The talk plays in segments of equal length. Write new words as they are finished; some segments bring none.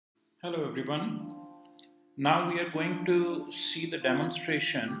Hello everyone. Now we are going to see the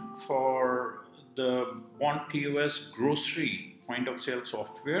demonstration for the BondPOS grocery point of sale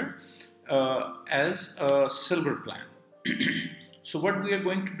software as a silver plan. So what we are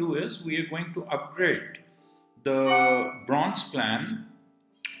going to do is we are going to upgrade the bronze plan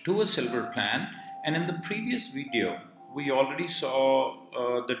to a silver plan, and in the previous video we already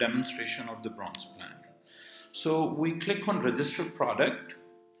saw the demonstration of the bronze plan. So we click on register product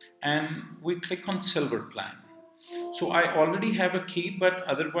and we click on silver plan. So I already have a key, but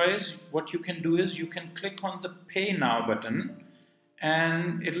otherwise what you can do is you can click on the pay now button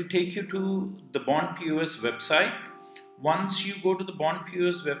and it'll take you to the BondPOS website. Once you go to the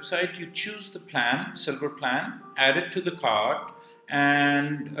BondPOS website, you choose the plan, silver plan, add it to the cart,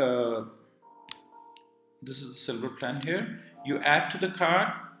 and this is the silver plan here. You add to the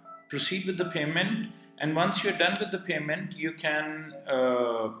cart, proceed with the payment, and once you're done with the payment, you can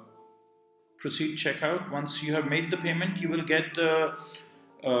proceed checkout. Once you have made the payment, you will get the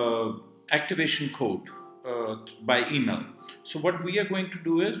activation code by email. So what we are going to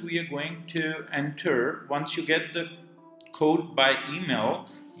do is we are going to enter, once you get the code by email,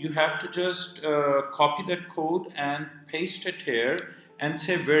 you have to just copy that code and paste it here and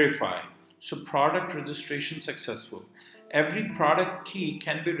say verify. So product registration successful. Every product key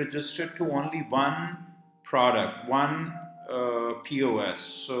can be registered to only one product, one POS,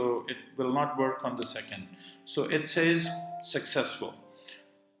 so it will not work on the second. So it says successful.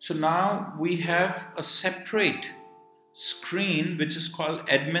 So now we have a separate screen which is called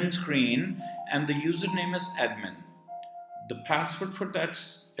admin screen, and the username is admin. The password for that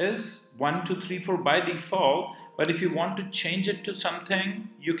is 1234 by default, but if you want to change it to something,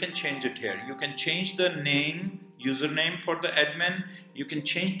 you can change it here. You can change the name, username for the admin, you can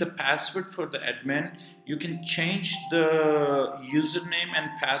change the password for the admin, you can change the username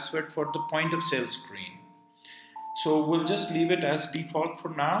and password for the point of sale screen. So we'll just leave it as default for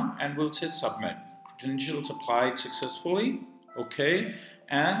now and we'll say submit. Credentials applied successfully, okay,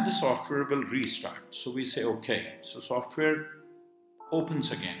 and the software will restart. So we say okay. So software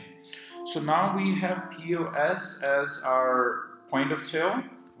opens again. So now we have POS as our point of sale,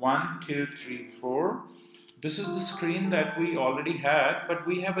 1, 2, 3, 4. This is the screen that we already had, but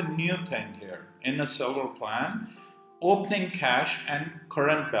we have a new thing here in a silver plan, opening cash and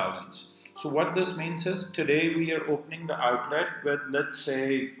current balance. So what this means is today we are opening the outlet with, let's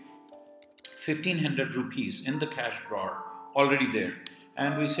say, 1500 rupees in the cash drawer already there,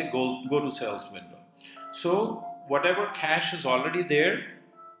 and we say go to sales window. So whatever cash is already there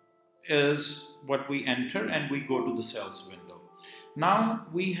is what we enter and we go to the sales window. Now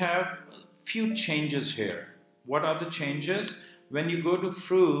we have a few changes here. What are the changes? When you go to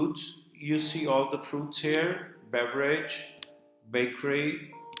fruits, you see all the fruits here, beverage,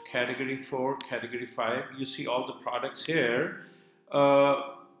 bakery, category 4, category 5, you see all the products here.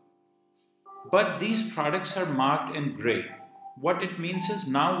 But these products are marked in gray. What it means is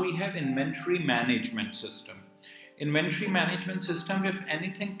now we have inventory management system. Inventory management system, if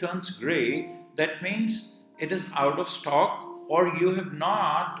anything turns gray, that means it is out of stock or you have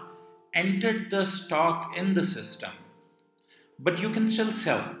not entered the stock in the system. But you can still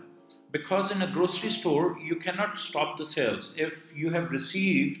sell, because in a grocery store you cannot stop the sales. If you have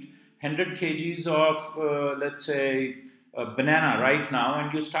received 100 kgs of let's say a banana right now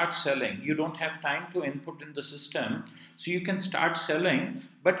and you start selling, you don't have time to input in the system, so you can start selling,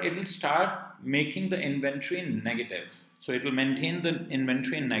 but it will start making the inventory negative. So it will maintain the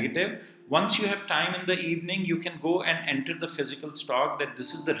inventory in negative. Once you have time in the evening, you can go and enter the physical stock that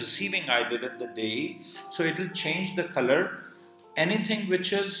this is the receiving I did at the day. So it will change the color. Anything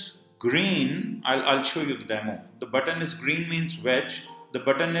which is green, I'll show you the demo. The button is green means veg, the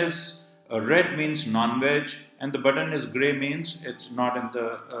button is red means non-veg, and the button is gray means it's not in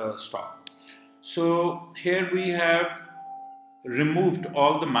the stock. So here we have removed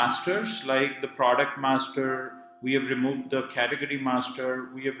all the masters, like the product master, we have removed the category master,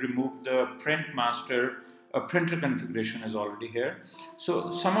 we have removed the print master, a printer configuration is already here.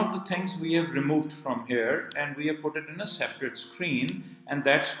 So some of the things we have removed from here and we have put it in a separate screen, and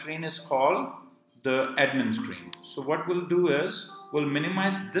that screen is called the admin screen. So what we'll do is we'll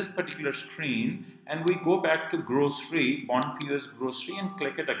minimize this particular screen and we go back to grocery, BondPOS grocery, and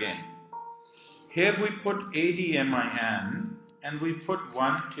click it again. Here we put ADMIN and we put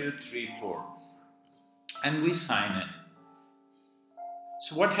 1, 2, 3, 4 and we sign in.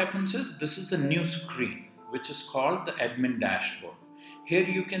 So what happens is this is a new screen which is called the admin dashboard. Here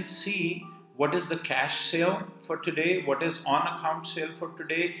you can see what is the cash sale for today, what is on account sale for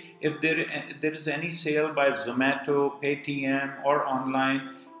today, if there is any sale by Zomato, Paytm or online,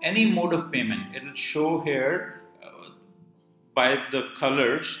 any mode of payment. It will show here by the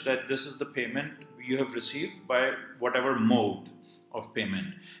colors that this is the payment you have received by whatever mode of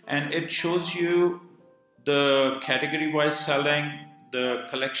payment, and it shows you the category wise selling, the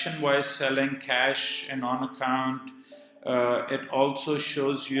collection wise selling, cash and on account. It also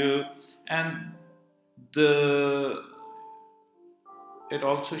shows you, and the it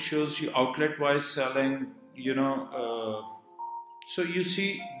also shows you outlet wise selling, so you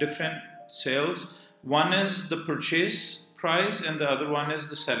see different sales. One is the purchase price and the other one is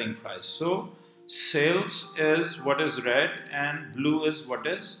the selling price. So sales is what is red and blue is what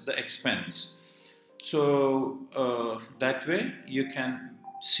is the expense. So that way you can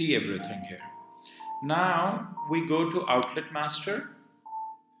see everything here. Now we go to Outlet Master.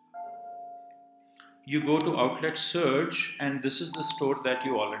 You go to Outlet Search, and this is the store that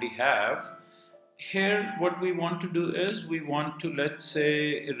you already have. Here what we want to do is we want to, let's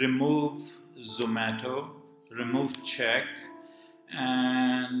say, remove Zomato, remove check,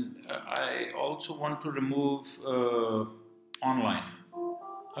 and I also want to remove online.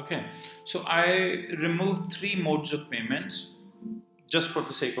 Okay, so I remove 3 modes of payments just for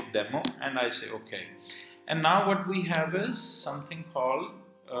the sake of demo, and I say okay. And now what we have is something called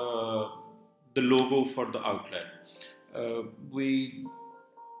the logo for the outlet. We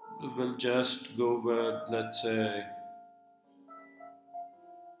will just go with, let's say,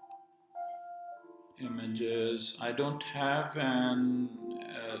 images. I don't have an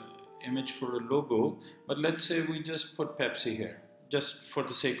image for a logo, but let's say we just put Pepsi here just for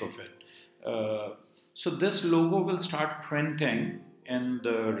the sake of it. So this logo will start printing in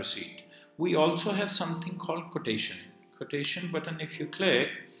the receipt. We also have something called quotation button. If you click,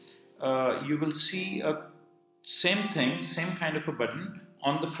 you will see a same thing, same kind of a button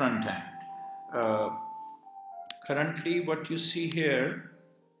on the front end. Currently what you see here,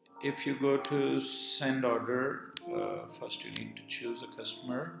 if you go to send order, first you need to choose a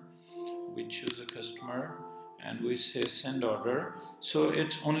customer. We choose a customer and we say send order. So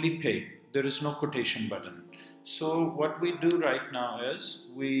it's only pay, there is no quotation button. So what we do right now is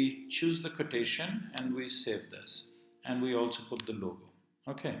we choose the quotation and we save this, and we also put the logo.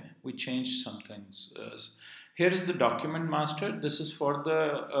 Okay, we change some things. Here is the document master. This is for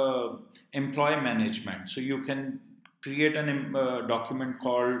the employee management. So you can create a document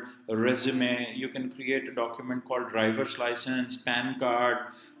called a resume. You can create a document called driver's license, PAN card,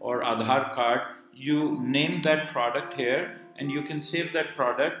 or Aadhaar card. You name that product here, and you can save that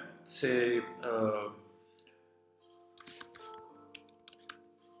product. Say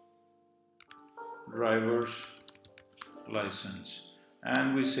driver's license,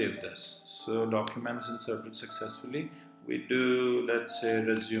 and we save this. So documents inserted successfully. We do, let's say,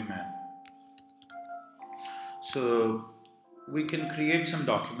 resume. So we can create some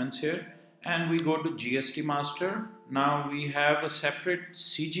documents here, and we go to GST master. Now we have a separate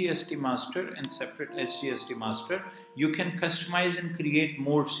CGST master and separate SGST master. You can customize and create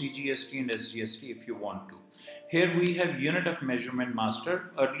more CGST and SGST if you want to. Here we have unit of measurement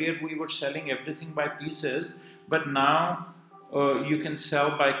master. Earlier we were selling everything by pieces, but now you can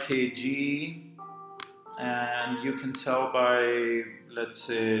sell by kg, and you can sell by, let's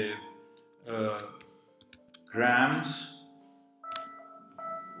say, grams,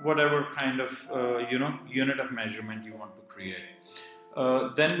 whatever kind of unit of measurement you want to create.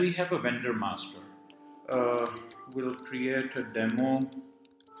 Then we have a vendor master. We'll create a demo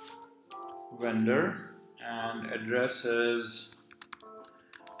vendor, and address is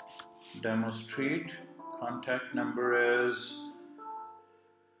Demo Street. Contact number is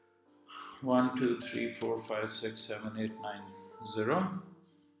 123456780,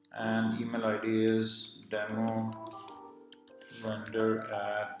 and email ID is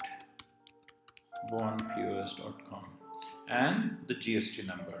demovendor@bondpos.com, and the GST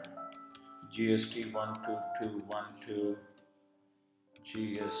number, GST 12212,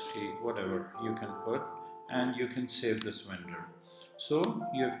 GST, whatever you can put, and you can save this vendor. So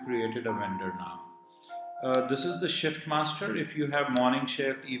you have created a vendor now. This is the shift master. If you have morning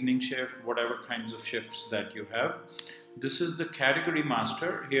shift, evening shift, whatever kinds of shifts that you have. This is the category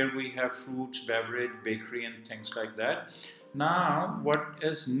master. Here we have fruits, beverage, bakery, and things like that. Now what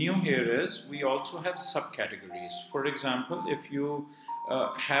is new here is we also have subcategories. For example, if you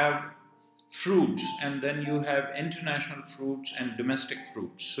have fruits, and then you have international fruits and domestic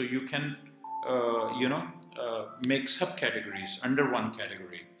fruits, so you can make subcategories under one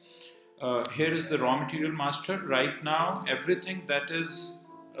category. Here is the raw material master. Right now everything that is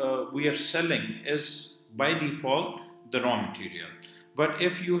we are selling is by default the raw material. But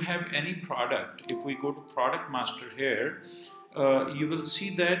if you have any product, if we go to product master here, you will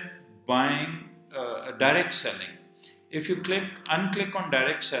see that buying direct selling. If you unclick on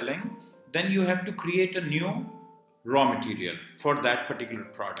direct selling, then you have to create a new raw material for that particular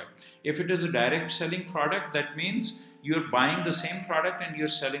product. If it is a direct selling product, that means you're buying the same product and you're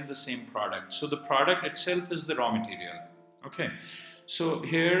selling the same product. So the product itself is the raw material. Okay, so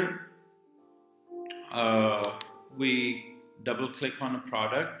here we double click on a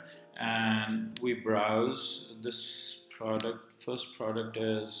product and we browse this product. First product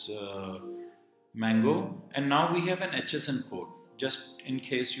is mango, and now we have an HSN code. Just in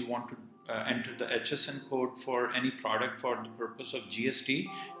case you want to enter the HSN code for any product for the purpose of GST,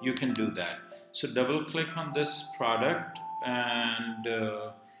 you can do that. So double click on this product and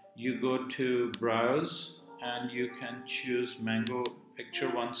you go to browse and you can choose mango picture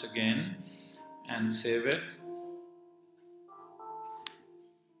once again and save it.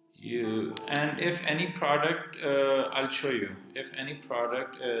 And if any product, I'll show you. If any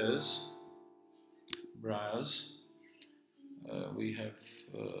product is browse, we have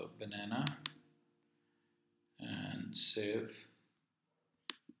banana and save.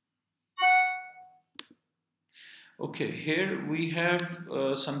 Okay, here we have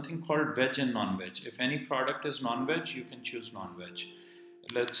something called veg and non-veg. If any product is non-veg, you can choose non-veg.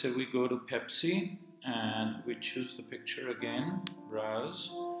 Let's say we go to Pepsi and we choose the picture again,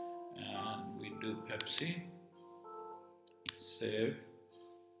 browse, and we do Pepsi, save.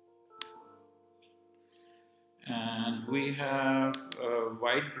 And we have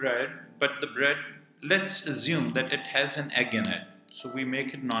white bread, but the bread, let's assume that it has an egg in it. So we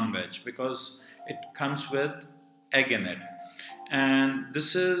make it non-veg because it comes with egg in it. And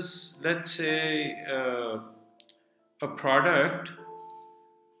this is, let's say, a product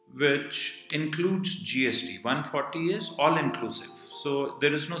which includes GST. 140 is all inclusive. So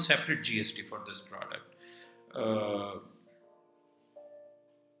there is no separate GST for this product.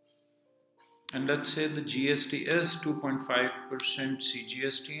 And let's say the GST is 2.5%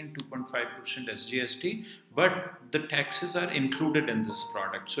 CGST and 2.5% SGST, but the taxes are included in this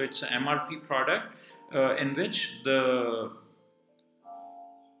product. So it's an MRP product in which the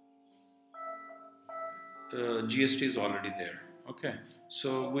GST is already there. Okay,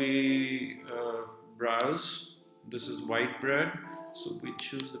 so we browse. This is white bread. So we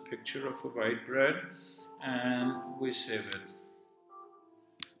choose the picture of a white bread and we save it.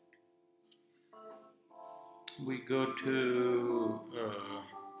 We go to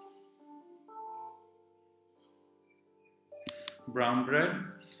brown bread.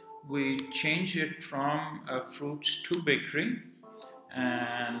 We change it from fruits to bakery,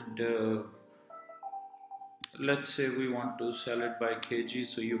 and let's say we want to sell it by kg,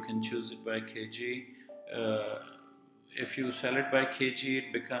 so you can choose it by kg. If you sell it by kg,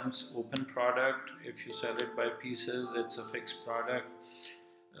 it becomes open product. If you sell it by pieces, it's a fixed product.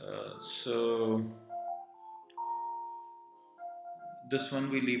 So this one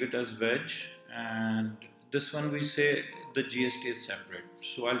we leave it as veg, and this one we say the GST is separate.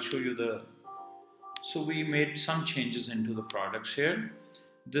 So I'll show you so we made some changes into the products here.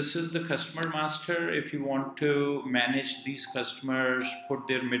 This is the customer master. If you want to manage these customers, put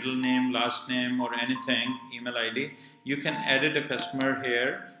their middle name, last name or anything, email ID, you can edit a customer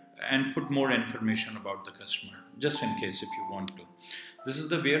here and put more information about the customer, just in case if you want to. This is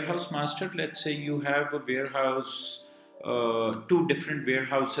the warehouse master. Let's say you have a warehouse, two different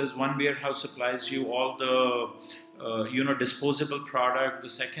warehouses. One warehouse supplies you all the disposable product. The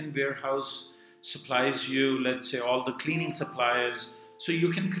second warehouse supplies you, let's say, all the cleaning supplies. So you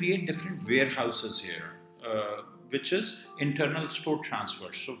can create different warehouses here, which is internal store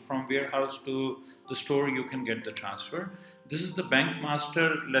transfer. So from warehouse to the store, you can get the transfer. This is the bank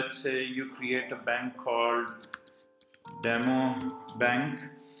master. Let's say you create a bank called Demo Bank.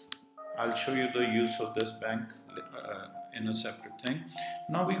 I'll show you the use of this bank in a separate thing.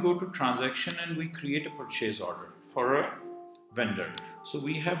 Now we go to transaction and we create a purchase order for a vendor. So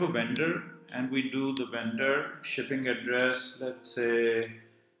we have a vendor and we do the vendor shipping address, let's say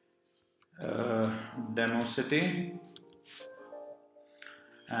Demo City,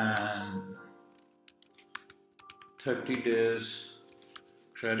 and 30 days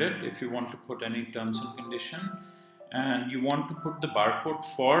credit if you want to put any terms and condition. And you want to put the barcode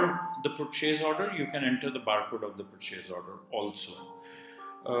for the purchase order, you can enter the barcode of the purchase order also.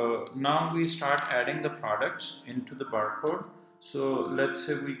 Now we start adding the products into the barcode. So let's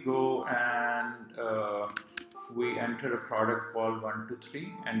say we go and we enter a product called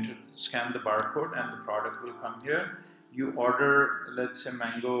 123, scan the barcode and the product will come here. You order, let's say,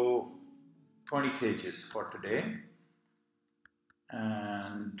 mango 20 kgs for today,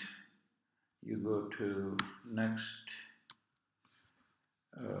 and you go to next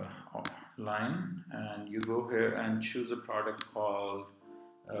line, and you go here and choose a product called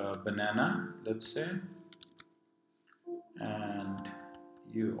banana, let's say, and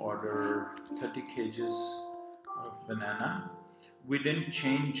you order 30 kgs of banana. We didn't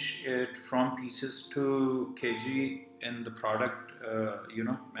change it from pieces to kg in the product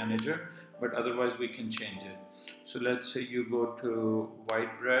manager, but otherwise we can change it. So let's say you go to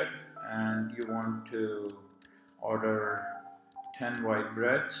white bread and you want to order 10 white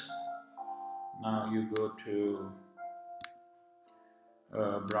breads. Now you go to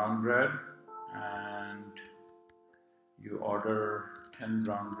brown bread and you order 10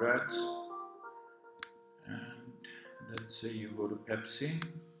 brown breads, and let's say you go to Pepsi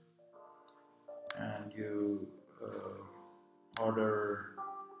and you order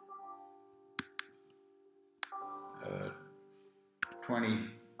 20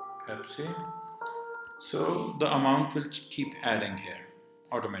 Pepsi. So the amount will keep adding here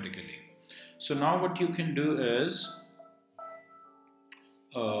automatically. So now what you can do is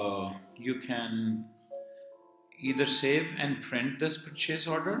you can either save and print this purchase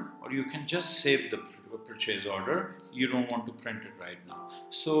order, or you can just save the purchase order. You don't want to print it right now.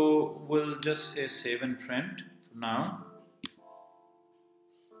 So we'll just say save and print for now.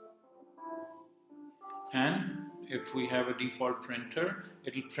 And if we have a default printer,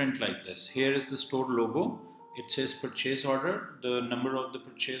 it will print like this. Here is the store logo. It says purchase order, the number of the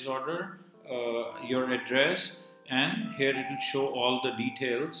purchase order, your address, and here it will show all the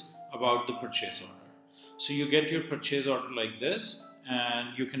details about the purchase order. So you get your purchase order like this,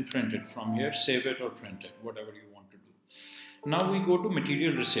 and you can print it from here, save it or print it, whatever you want to do. Now we go to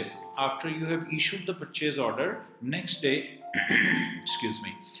material receipt. After you have issued the purchase order, next day, excuse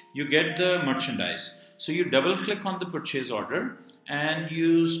me, you get the merchandise. So you double click on the purchase order and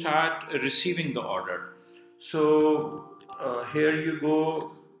you start receiving the order. So here you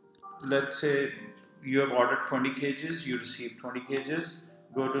go, let's say you have ordered 20 kgs, you receive 20 kgs.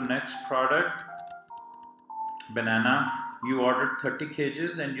 Go to next product, banana, you ordered 30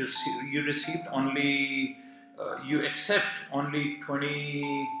 kgs and you received only, you accept only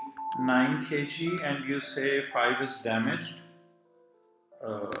 29 kg and you say 5 is damaged.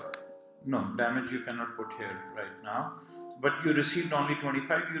 No, damage you cannot put here right now, but you received only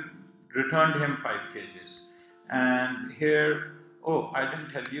 25, you returned him 5 kgs. And here, oh, I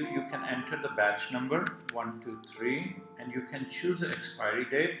didn't tell you, you can enter the batch number 123 and you can choose the expiry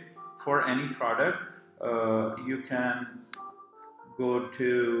date for any product. You can go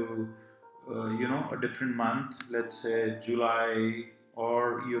to a different month, let's say July,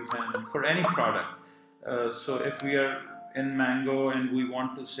 or you can for any product. So if we are in mango and we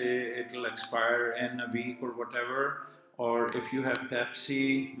want to say it will expire in a week or whatever, or if you have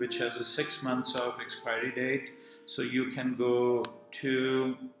Pepsi which has a 6 months of expiry date, so you can go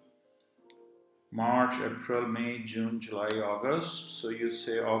to March, April, May, June, July, August. So you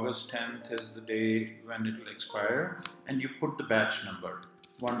say August 10th is the day when it will expire, and you put the batch number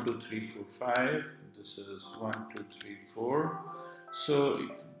 1, 2, 3, 4, 5. This is 1, 2, 3, 4. So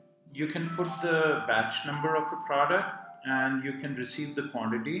you can put the batch number of a product and you can receive the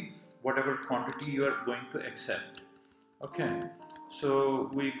quantity, whatever quantity you are going to accept. Okay, so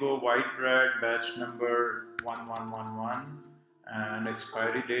we go white bread, batch number 1111, and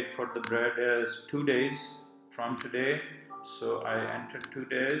expiry date for the bread is 2 days from today. So I enter 2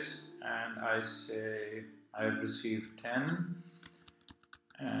 days and I say I have received 10,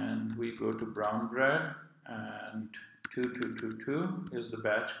 and we go to brown bread and 2222 is the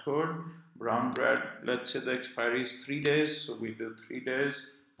batch code. Brown bread, let's say the expiry is 3 days, so we do 3 days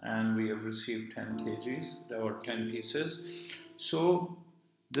and we have received 10 kgs or 10 pieces. So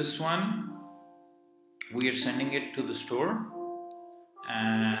this one we are sending it to the store,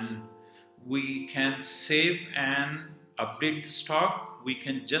 and we can save and update the stock. We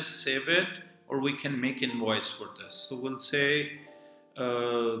can just save it, or we can make invoice for this. So we'll say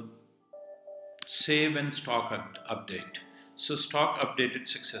save and stock update. So stock updated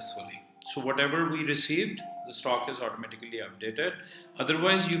successfully. So whatever we received, the stock is automatically updated.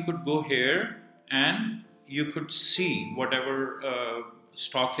 Otherwise, you could go here and you could see whatever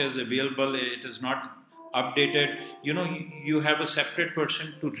stock is available. It is not updated. You have a separate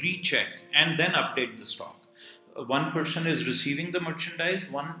person to recheck and then update the stock. One person is receiving the merchandise,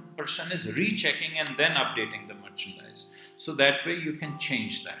 one person is rechecking and then updating the merchandise. So that way you can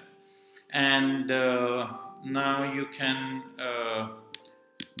change that. And now you can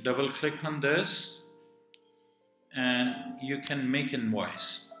double click on this and you can make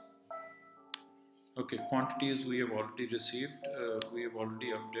invoice. Okay, quantities we have already received, we have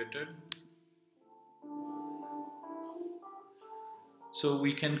already updated. So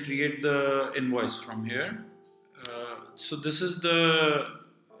we can create the invoice from here. So this is the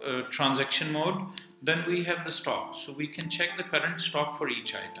transaction mode. Then we have the stock. So we can check the current stock for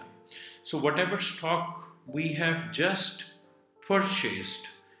each item. So whatever stock we have just purchased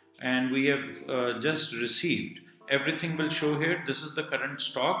and we have just received, everything will show here. This is the current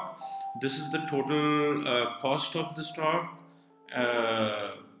stock. This is the total cost of the stock.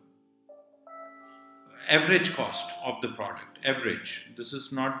 Average cost of the product, average. This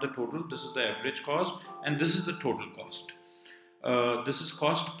is not the total, this is the average cost, and this is the total cost. This is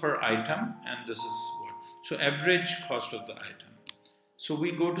cost per item, and this is what. So average cost of the item. So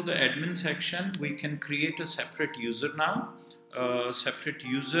we go to the admin section. We can create a separate user now. Separate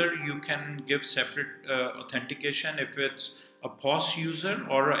user, you can give separate authentication if it's a POS user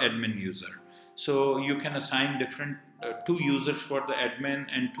or an admin user. So you can assign different 2 users for the admin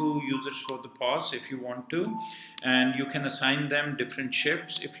and 2 users for the POS if you want to, and you can assign them different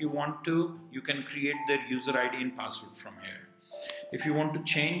shifts if you want to. You can create their user ID and password from here. If you want to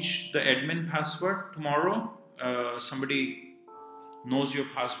change the admin password tomorrow, somebody knows your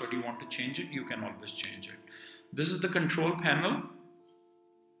password, you want to change it, you can always change it. This is the control panel.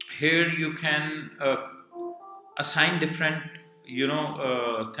 Here you can assign different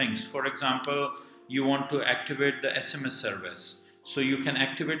things. For example, you want to activate the SMS service. So you can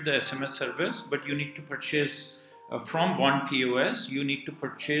activate the SMS service, but you need to purchase from BondPOS, you need to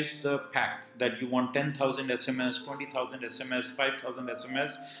purchase the pack that you want 10,000 SMS, 20,000 SMS, 5,000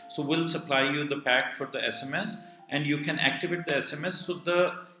 SMS. So we'll supply you the pack for the SMS, and you can activate the SMS.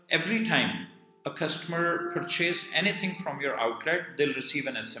 So every time a customer purchase anything from your outlet, they'll receive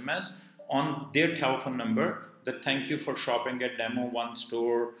an SMS on their telephone number that thank you for shopping at Demo 1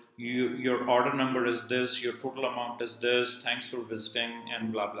 store, your order number is this, your total amount is this, thanks for visiting,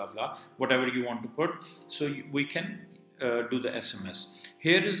 and blah blah blah, whatever you want to put. So we can do the SMS.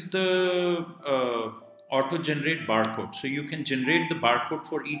 Here is the auto generate barcode. So you can generate the barcode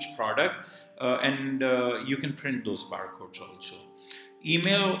for each product, and you can print those barcodes also.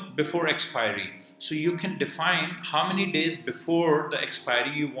 Email before expiry. So you can define how many days before the expiry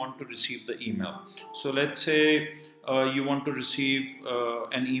you want to receive the email. So let's say you want to receive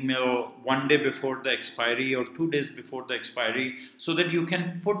an email 1 day before the expiry or 2 days before the expiry, so that you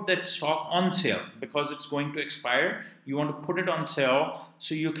can put that stock on sale because it's going to expire. You want to put it on sale,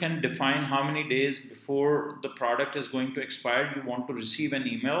 so you can define how many days before the product is going to expire you want to receive an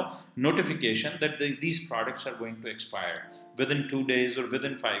email notification that these products are going to expire within 2 days or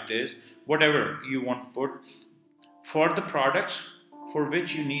within 5 days, whatever you want to put for the products for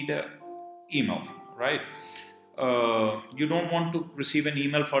which you need an email, right? You don't want to receive an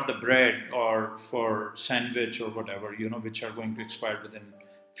email for the bread or for sandwich or whatever, which are going to expire within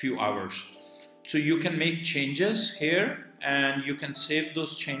few hours. So you can make changes here, and you can save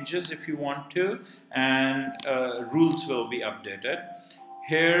those changes if you want to, and rules will be updated.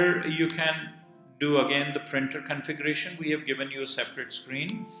 Here you can do again the printer configuration. We have given you a separate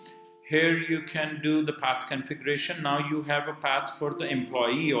screen. Here you can do the path configuration. Now you have a path for the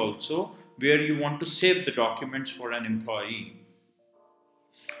employee also, where you want to save the documents for an employee.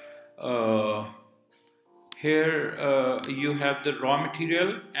 Here you have the raw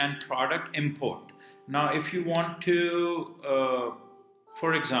material and product import. Now if you want to,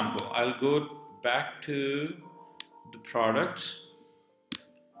 for example, I'll go back to the products,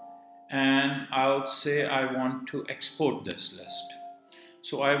 and I'll say I want to export this list.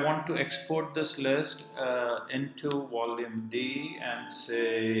 So I want to export this list into volume D and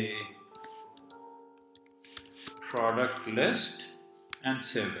say product list and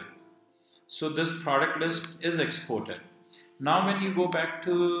save it. So this product list is exported. Now when you go back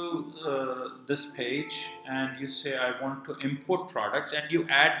to this page and you say I want to import products, and you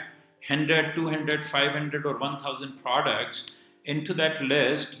add 100, 200, 500 or 1000 products into that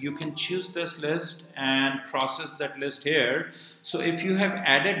list, you can choose this list and process that list here. So if you have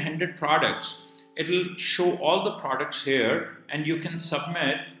added 100 products, it will show all the products here, and you can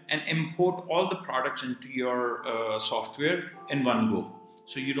submit and import all the products into your software in one go.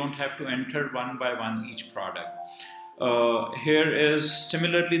 So you don't have to enter one by one each product. Here is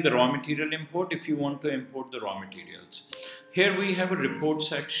similarly the raw material import if you want to import the raw materials. Here we have a report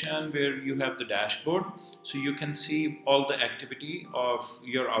section where you have the dashboard. So you can see all the activity of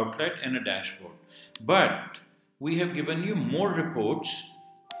your outlet in a dashboard. But we have given you more reports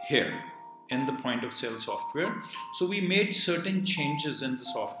here in the point of sale software. So we made certain changes in the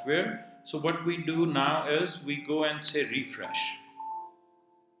software. So what we do now is we go and say refresh.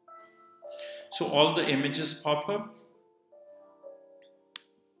 So all the images pop up.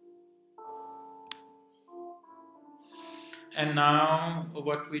 And now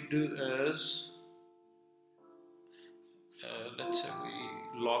what we do is, let's say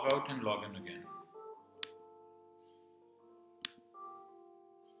we log out and log in again.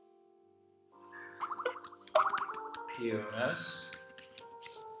 POS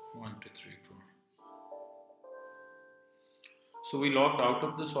 1, 2, 3, 4. So we logged out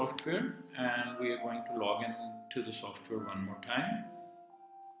of the software and we are going to log in to the software one more time.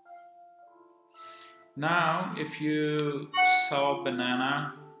 Now if you saw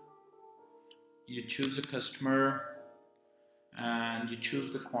banana, you choose a customer and you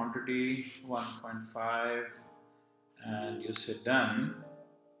choose the quantity 1.5 and you say done.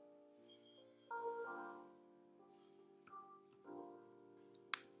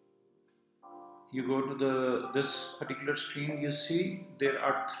 You go to this particular screen, you see there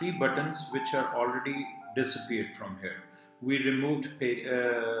are 3 buttons which are already disappeared from here. We removed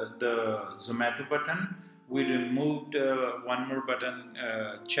the Zomato button, we removed one more button,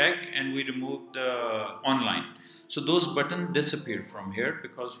 check, and we removed the online. So those buttons disappeared from here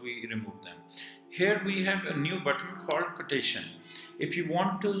because we removed them. Here we have a new button called quotation. If you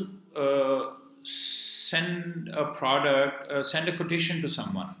want to send a quotation to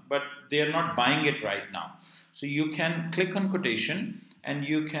someone, but they are not buying it right now. So you can click on quotation and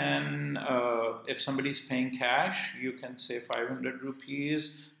you can, if somebody is paying cash, you can say 500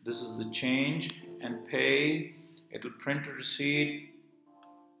 rupees, this is the change, and pay. It will print a receipt,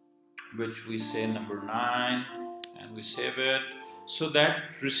 which we say number 9, and we save it. So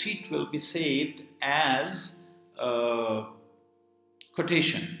that receipt will be saved as a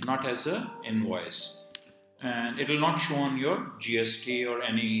quotation, not as an invoice. And it will not show on your GST or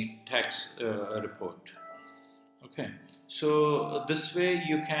any tax report. Okay, so this way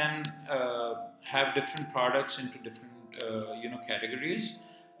you can have different products into different categories.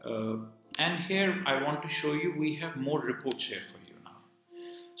 And here I want to show you we have more reports here for you now.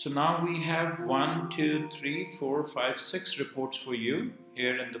 So now we have 1, 2, 3, 4, 5, 6 reports for you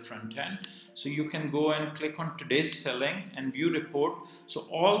here in the front end. So you can go and click on today's selling and view report. So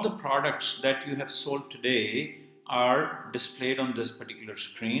all the products that you have sold today are displayed on this particular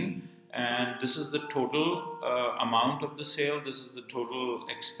screen. And this is the total amount of the sale, this is the total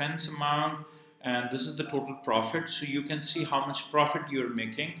expense amount, and this is the total profit. So you can see how much profit you're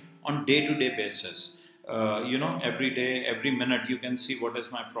making on day-to-day basis. Every day, every minute, you can see what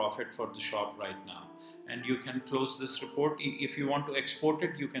is my profit for the shop right now. And you can close this report. If you want to export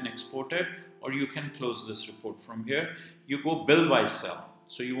it, you can export it, or you can close this report from here. You go bill by sell.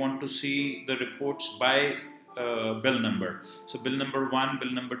 So you want to see the reports by bill number. So bill number 1,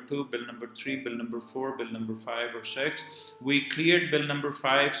 bill number 2, bill number 3, bill number 4, bill number 5 or 6. We cleared bill number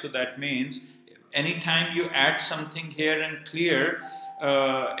 5, so that means anytime you add something here and clear,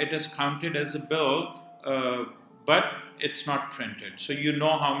 it is counted as a bill, but it's not printed. So you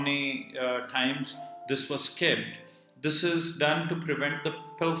know how many times this was skipped. This is done to prevent the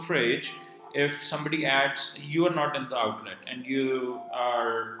pilferage. If somebody adds, you are not in the outlet and you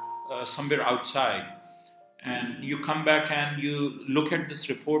are somewhere outside, and you come back and you look at this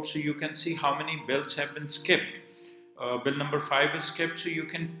report, so you can see how many bills have been skipped. Bill number 5 is skipped, so you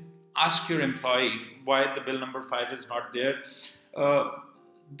can ask your employee why the bill number 5 is not there.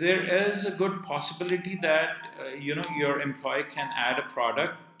 There is a good possibility that your employee can add a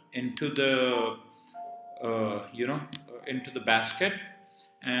product into the into the basket,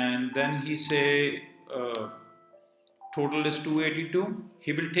 and then he say total is 282.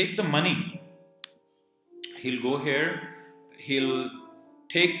 He will take the money. He'll go here, he'll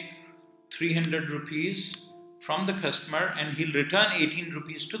take 300 rupees from the customer and he'll return 18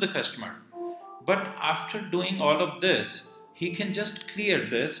 rupees to the customer. But after doing all of this, he can just clear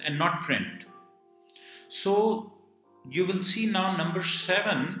this and not print. So you will see now number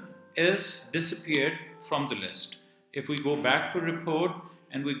 7 is disappeared from the list. If we go back to report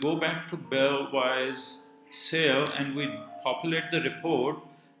and we go back to bill wise sale and we populate the report,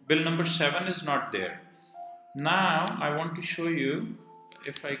 bill number 7 is not there. Now I want to show you,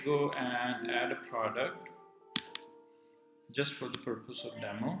 if I go and add a product just for the purpose of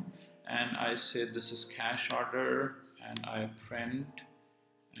demo, and I say this is cash order and I print,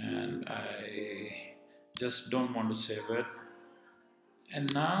 and I just don't want to save it.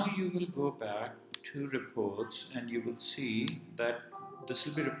 And now you will go back to reports and you will see that this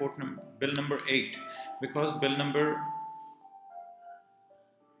will be bill number 8, because bill number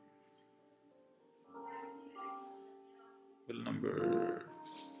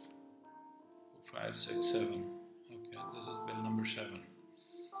 5, 6, 7. Okay, this is bill number 7.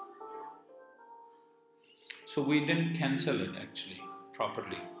 So we didn't cancel it actually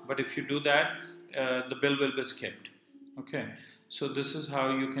properly. But if you do that, the bill will be skipped. Okay, so this is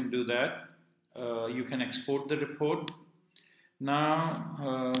how you can do that. You can export the report.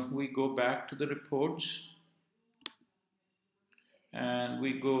 Now we go back to the reports and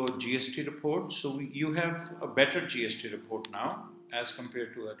we go GST report. So you have a better GST report now as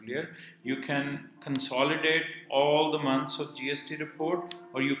compared to earlier. You can consolidate all the months of GST report,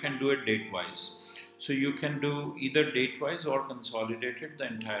 or you can do it date wise. So you can do either date wise or consolidated the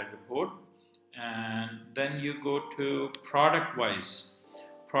entire report. And then you go to product wise.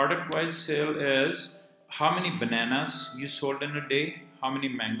 Product wise sale is how many bananas you sold in a day, how many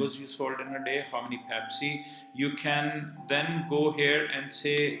mangoes you sold in a day, how many Pepsi. You can then go here and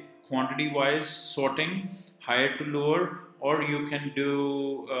say quantity wise sorting, higher to lower, or you can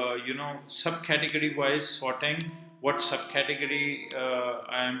do subcategory wise sorting. What subcategory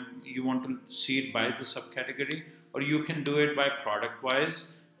you want to see it by the subcategory, or you can do it by product wise.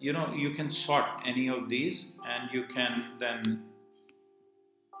 You can sort any of these and you can then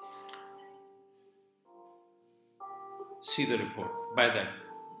see the report by that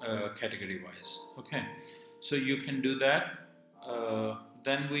category wise. Okay, so you can do that.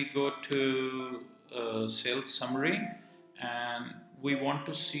 Then we go to sales summary, and we want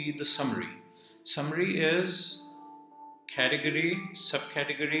to see the summary. Summary is category,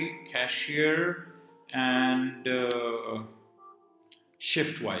 subcategory, cashier, and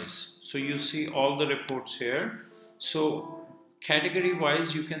shift wise. So you see all the reports here. So category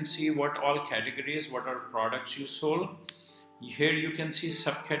wise you can see what all categories, what are products you sold. Here you can see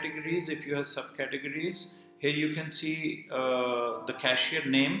subcategories if you have subcategories. Here you can see the cashier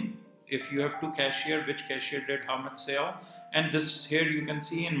name. If you have two cashier, which cashier did how much sale. And this here you can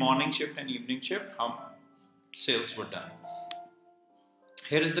see in morning shift and evening shift how sales were done.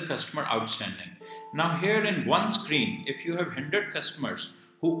 Here is the customer outstanding. Now here in one screen, if you have 100 customers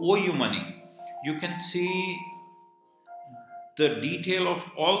who owe you money, you can see the detail of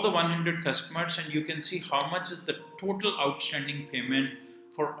all the 100 customers, and you can see how much is the total outstanding payment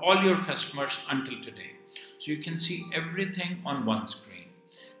for all your customers until today. So you can see everything on one screen,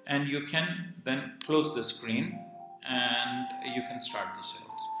 and you can then close the screen and you can start the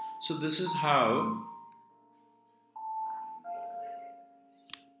sales. So this is how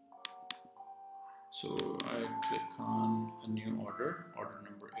I click on a new order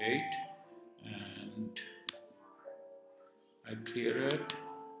number 8, and I clear it.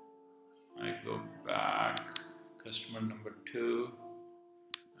 I go back, customer number 2,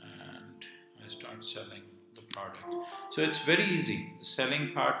 and I start selling the product. So it's very easy. The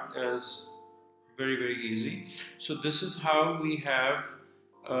selling part is very, very easy. So this is how we have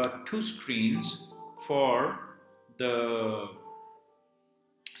 2 screens for the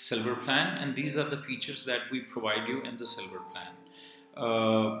silver plan, and these are the features that we provide you in the silver plan.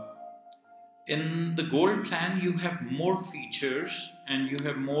 In the gold plan you have more features and you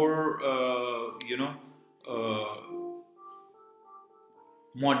have more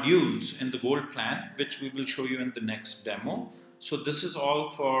modules in the gold plan, which we will show you in the next demo. So this is all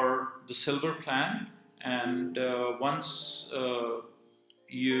for the silver plan, and once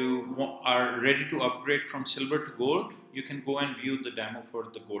you are ready to upgrade from silver to gold, you can go and view the demo for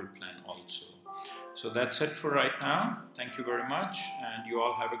the gold plan also. So that's it for right now. Thank you very much, and you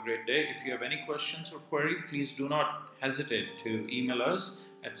all have a great day. If you have any questions or query, please do not hesitate to email us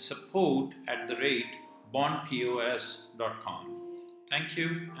at support@bondpos.com. Thank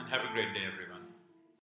you and have a great day, everyone.